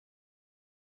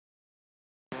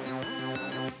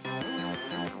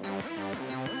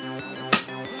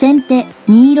先手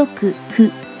2六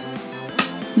歩、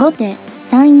後手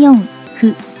3四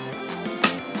歩、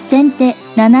先手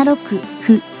7六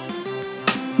歩、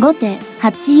後手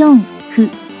8四歩、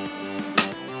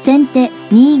先手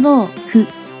2五歩、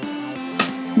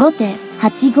後手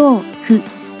8五歩、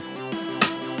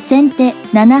先手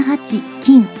7八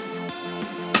金、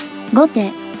後手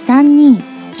3二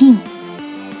金、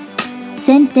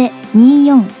先手2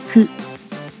四歩、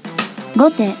後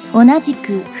手同じ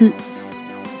く歩、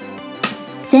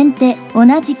先手同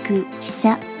じく飛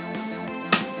車、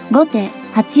後手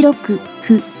8六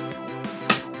歩、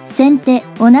先手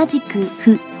同じく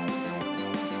歩、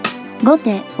後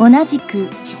手同じく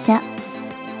飛車、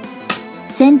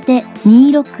先手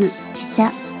2六飛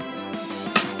車、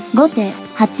後手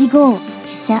8五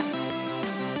飛車、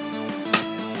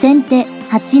先手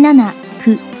8七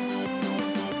歩、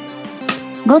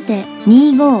後手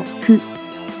2五歩、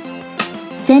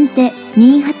先手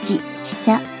2八飛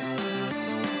車、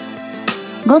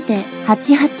後手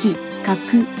8八角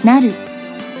成、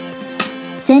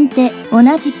先手同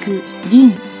じく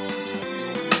銀、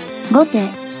後手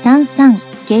3三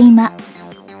桂馬、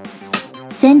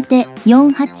先手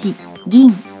4八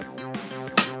銀、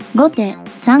後手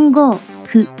3五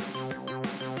歩、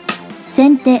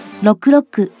先手6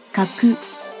六角、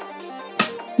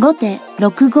後手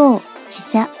6五飛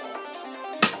車、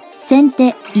先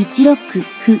手1六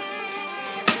歩、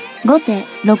後手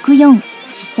6四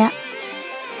飛車、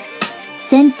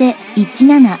先手1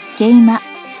七桂馬、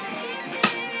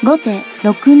後手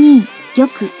6二玉、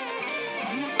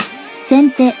先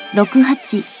手6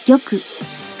八玉、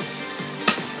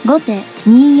後手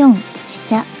2四飛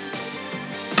車、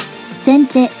先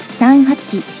手3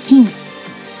八金、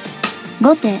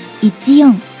後手1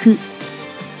四歩、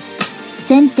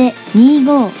先手2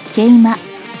五桂馬、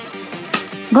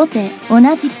後手同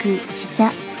じく飛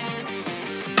車、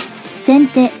先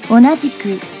手同じ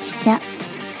く飛車、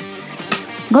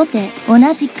後手同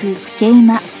じく桂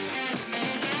馬、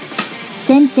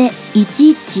先手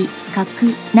1一角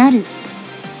成、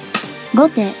後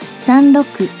手3六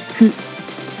歩、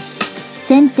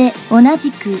先手同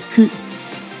じく歩、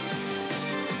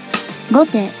後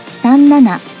手3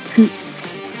七歩、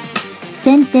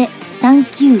先手3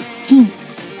九金、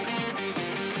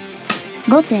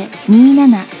後手2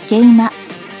七桂馬、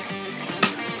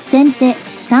先手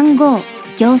3五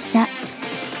香車、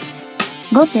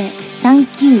後手3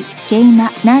九桂馬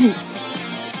成、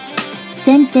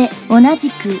先手同じ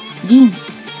く銀、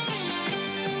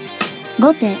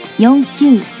後手4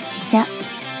九飛車、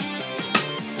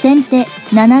先手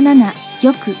7七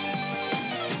玉、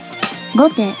後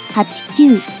手8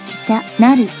九飛車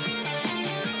成、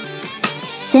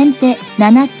先手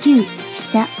7九飛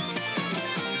車、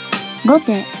後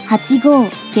手8五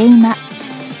桂馬、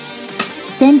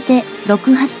先手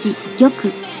6八玉、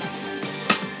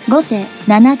後手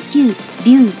7九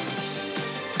竜、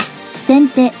先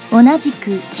手同じ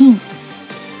く金、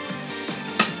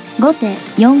後手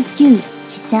4九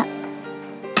飛車、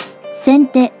先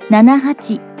手7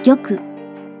八玉、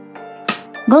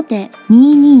後手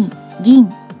2二銀、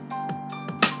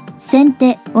先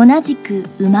手同じく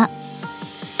馬、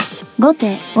後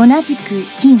手同じく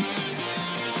金、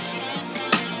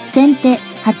先手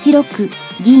8六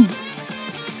銀、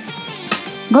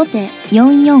後手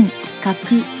4四角、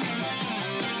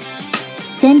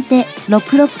先手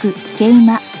6六桂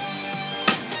馬、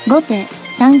後手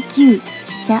3九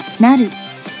飛車成、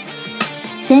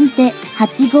先手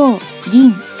8五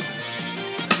銀、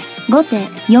後手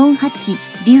4八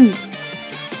竜、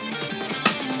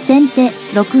先手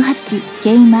6八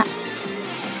桂馬、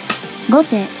後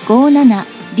手5七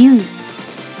竜、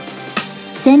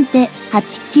先手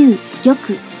8九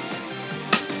玉、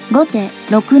後手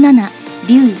6七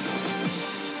竜、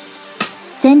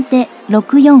先手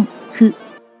6四歩、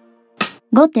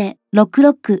後手6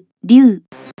六竜、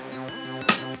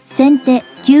先手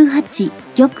9八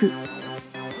玉、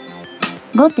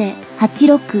後手8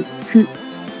六歩、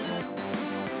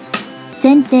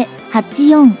先手8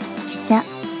四飛車、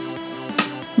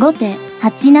後手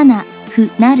8七歩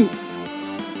成、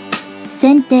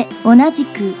先手同じ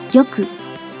く玉、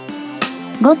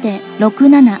後手6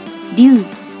七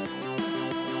竜。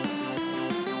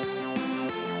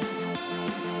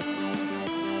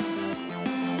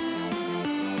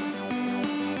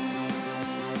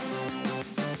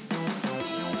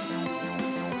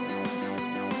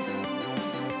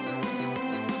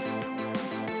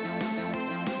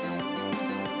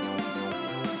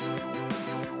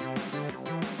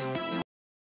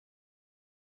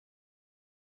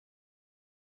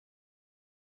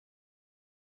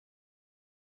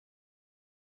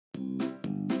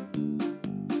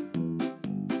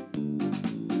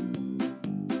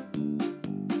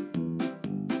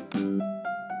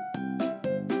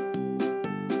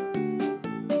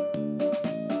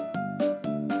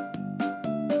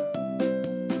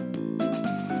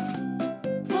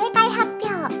正解発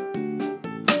表。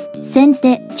先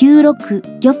手9六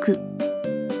玉、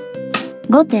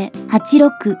後手8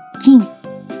六金、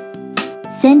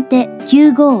先手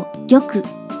9五玉、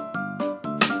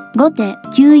後手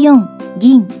9四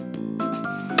銀、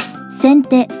先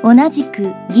手同じ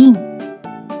く銀、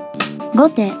後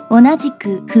手同じ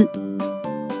く歩、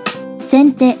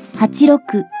先手8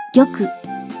六玉、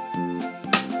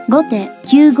後手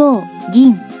9五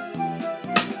銀、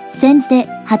先手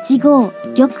8五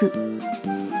玉、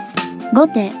後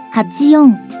手8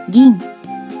四銀、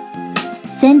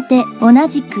先手同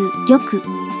じく玉、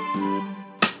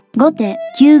後手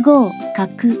9五角、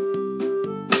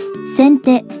先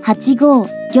手8五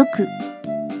玉、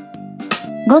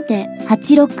後手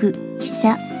8六飛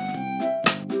車、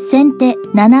先手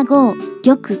7五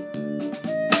玉、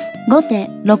後手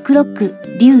6六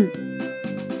竜。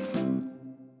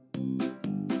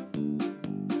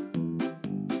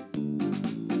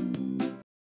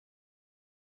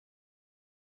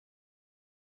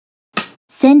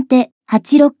先手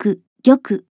8六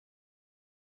玉。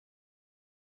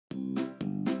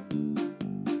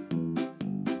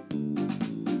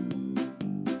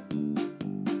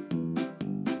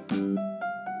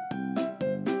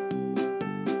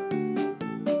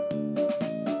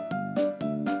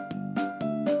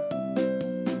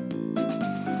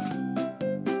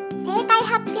正解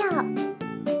発表。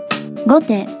後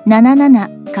手7七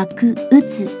角打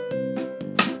つ、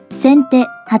先手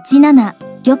8七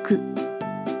玉、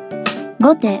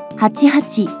後手8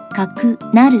八角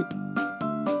成、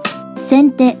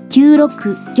先手9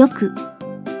六玉、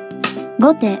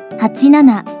後手8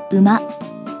七馬、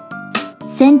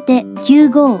先手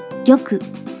9五玉、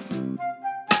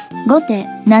後手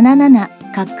7七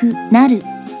角成。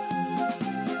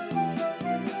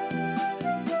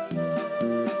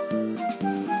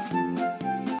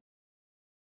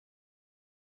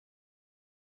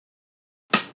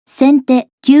先手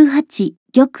9八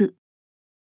玉。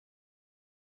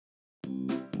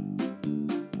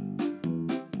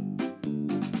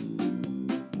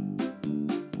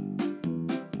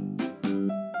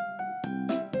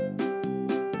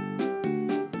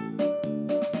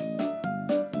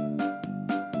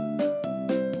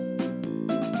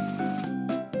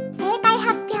正解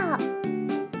発表。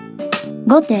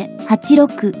後手8六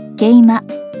桂馬、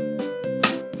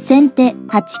先手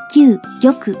8九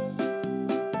玉、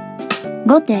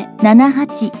後手7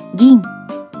八銀、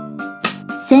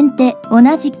先手同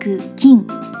じく金、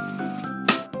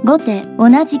後手同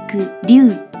じく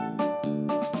竜。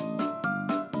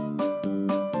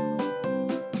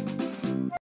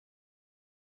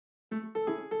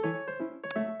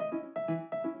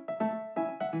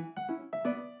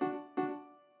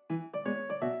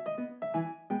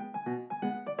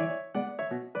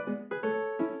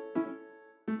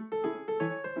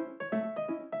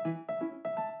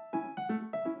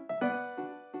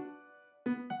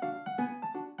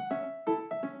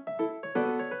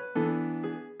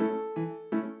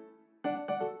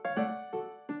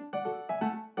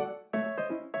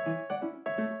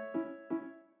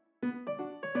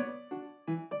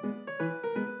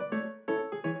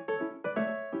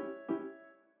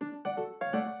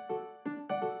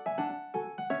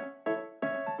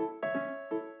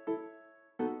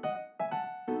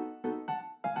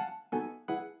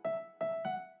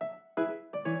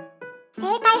正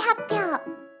解発表。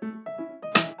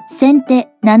先手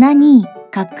7二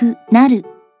角成、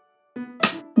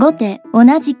後手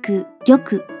同じく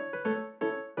玉、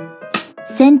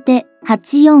先手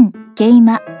8四桂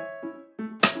馬、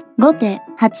後手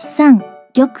8三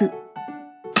玉、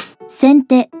先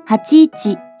手8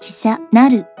一飛車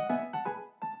成。